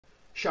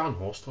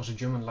Scharnhorst was a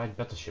German light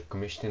battleship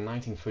commissioned in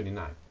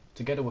 1939.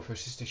 Together with her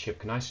sister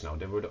ship Gneisenau,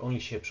 they were the only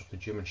ships of the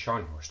German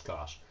Scharnhorst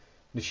class.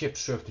 The ship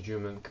served the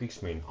German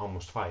Kriegsmarine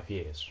almost 5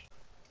 years.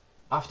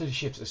 After the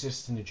ships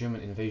assisted in the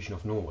German invasion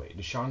of Norway,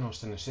 the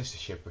Scharnhorst and her sister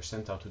ship were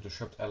sent out to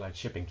disrupt Allied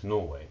shipping to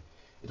Norway.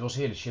 It was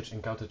here the ships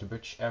encountered the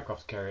British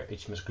aircraft carrier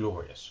HMS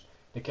Glorious.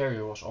 The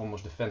carrier was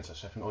almost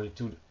defenseless, having only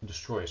 2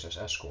 destroyers as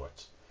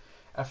escorts.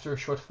 After a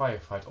short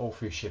firefight, all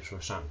 3 ships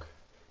were sunk.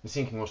 The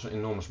sinking was an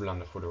enormous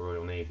blunder for the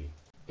Royal Navy.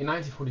 In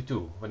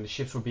 1942, when the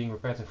ships were being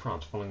repaired in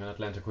France following an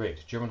Atlantic raid,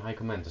 German High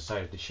Command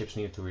decided the ships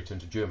needed to return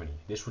to Germany.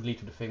 This would lead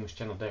to the famous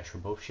Channel Dash,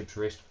 where both ships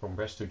raced from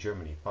Brest to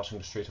Germany, passing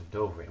the Straits of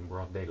Dover in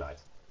broad daylight.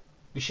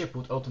 The ship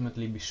would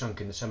ultimately be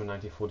sunk in December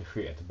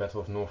 1943 at the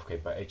Battle of North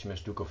Cape by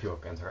HMS Duke of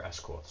York and her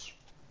escorts.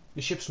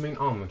 The ship's main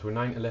armament were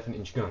 9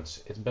 11-inch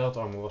guns, its belt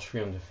armor was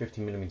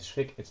 350 mm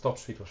thick, its top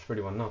speed was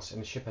 31 knots,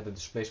 and the ship had a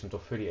displacement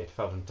of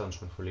 38,000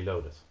 tons when fully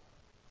loaded.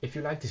 If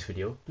you liked this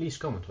video, please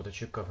comment what I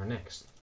should cover next.